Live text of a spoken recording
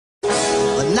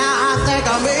But now I think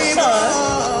I'm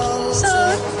able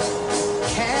Son,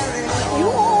 are you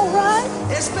alright?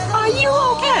 Are you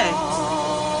okay?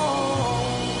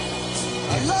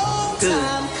 Good.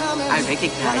 I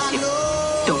recognize you.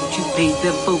 Don't you pay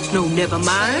them folks no never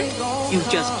mind. You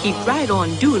just keep right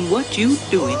on doing what you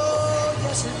doing.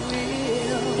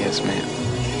 Yes, ma'am.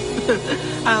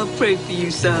 I'll pray for you,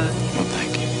 son. No,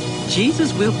 thank you.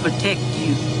 Jesus will protect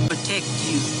you. Protect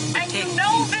you. And you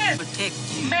know this, protect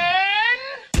you. man.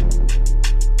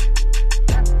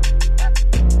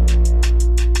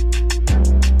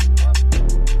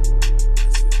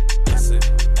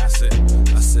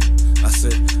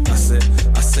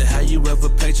 I said, how you ever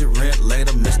paid your rent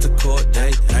later, Mr. Court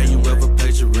Date? How you ever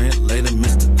paid your rent later,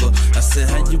 Mr. Court? I said,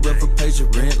 how you ever paid your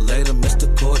rent later, Mr.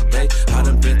 Court Date? I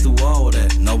done been through all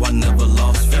that, no, I never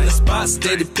lost. In the spot,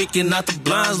 steady picking out the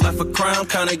blinds, like a crime,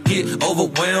 kinda get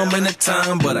overwhelming at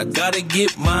time. But I gotta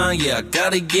get mine, yeah, I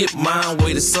gotta get mine.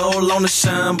 Waited so long to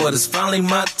shine, but it's finally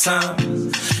my time.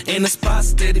 In the spot,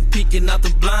 steady picking out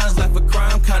the blinds, like a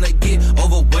crime, kinda get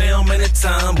overwhelming at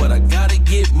time. But I gotta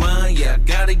get mine, yeah, I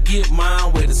gotta get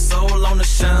mine. Waited so long to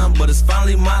shine, but it's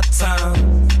finally my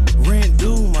time. Rent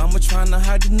due, mama tryna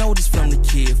hide the notice from the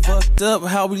kid. Fucked up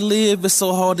how we live, it's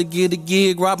so hard to get a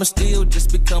gig. Robbing still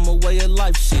just become a way of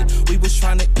life shit. We was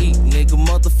tryna eat, nigga,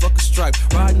 motherfucker stripe.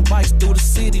 Riding bikes through the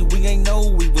city, we ain't know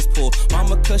we was poor.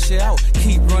 Mama cuss you out,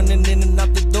 keep running in and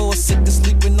out the door. Sick of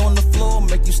sleeping on the floor,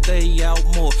 make you stay out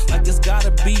more. Like it's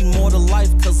gotta be more to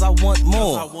life, cause I want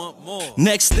more.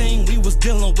 Next thing, we was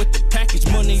dealing with the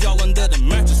package money all under the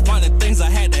mattress. Finding things I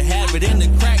had to have it in the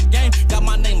crack game. Got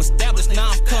my name established,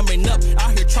 now I'm coming up.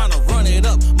 Out here trying to run it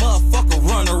up, motherfucker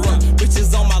runner up.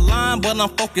 Bitches on my line, but I'm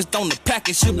focused on the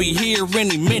package. Should be here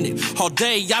any minute. All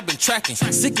day I've been tracking,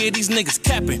 sick of these niggas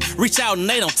capping. Reach out and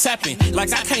they don't tap in.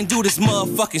 Like I can't do this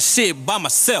motherfucking shit by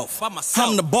myself.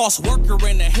 I'm the boss worker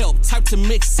and the help. Type to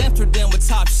mix, enter them with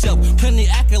top shelf. Plenty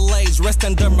accolades rest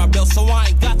under my belt, so I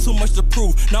ain't got too much to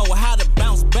prove. Know how to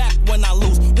bounce back when I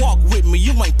lose. Walk with me,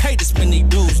 you ain't paid this many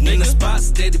dues, nigga. In the spot,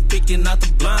 steady picking out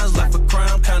the blinds, like a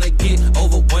crime, kinda get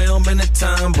overwhelming at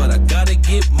time. But I gotta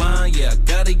get mine, yeah, I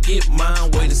gotta get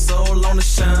mine. Waited so long to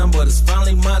shine, but it's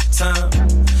finally my time.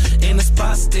 In the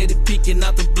spot, steady picking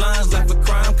out the blinds, like a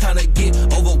crime, kinda get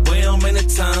overwhelming at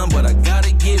time. But I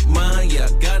gotta get mine, yeah,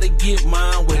 I gotta get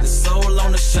mine. Waited so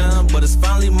long to shine, but it's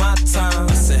finally my time.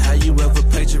 I said, how you ever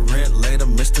paid your rent later,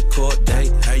 Mr. Court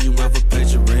Date? How you ever paid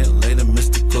your rent later,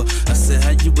 Mr. Court? I said,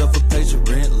 how you ever paid your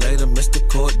rent later, Mr.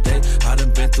 Court Date? I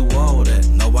done been through all that,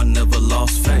 no, I never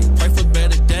lost faith. Pray for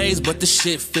better days, but the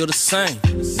shit feel the same.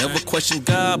 Never question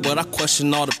God, but I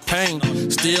question all the pain.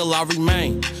 Still I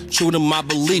remain true to my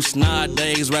beliefs.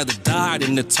 Nowadays, rather die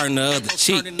than to turn the other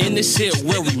cheek. In this shit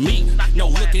where we meet, no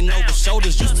looking over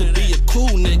shoulders. Used to be a cool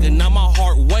nigga, now my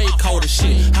heart way colder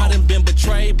shit. I done been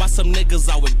betrayed by some niggas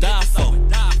I would die for.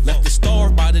 Left to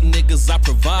starve by the niggas I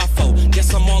provide for.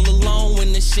 Guess I'm all alone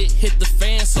when this shit hit the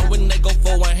fan. So when they go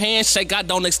for a handshake, I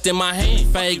don't extend my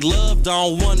hand. Fake love,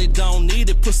 don't want it, don't need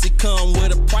it. Pussy come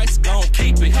with a price, gon'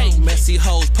 keep it. Hate messy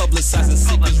hoes, publicizing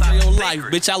secrets, real life.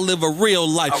 Bitch, I live a real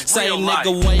life. Same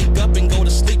nigga wake up and go to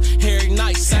sleep every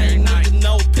night. Same nigga,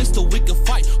 no pistol, we can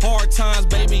fight. Hard times,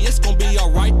 baby, it's gon' be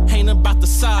alright. Ain't about the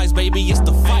size, baby, it's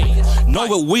the fight. Know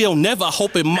it will, never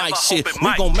hope it might. Shit,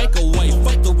 we gon' make a way.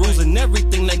 Fuck the rules and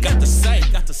everything they got to say.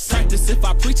 Practice if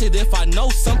I preach it, if I know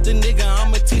something, nigga,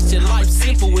 I'ma teach it. Life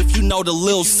simple if you know the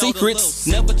little secrets.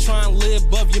 Never try and live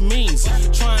above your means.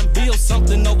 Try and build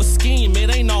something over scheme.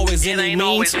 It ain't always any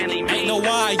means. Ain't no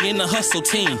I in the hustle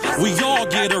team. We all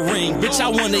get a ring. Bitch, I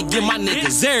wanna give my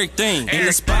niggas everything. In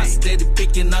the spot, steady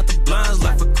picking out the blinds,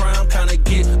 like a crime, kinda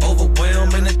get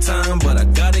overwhelming at time. But I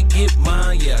gotta get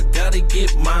mine, yeah, I gotta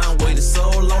get mine. Waited so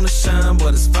long to shine,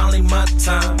 but it's finally my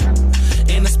time.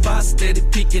 In the spot, steady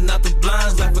picking out the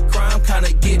blinds, like a crime,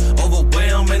 kinda get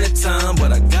overwhelming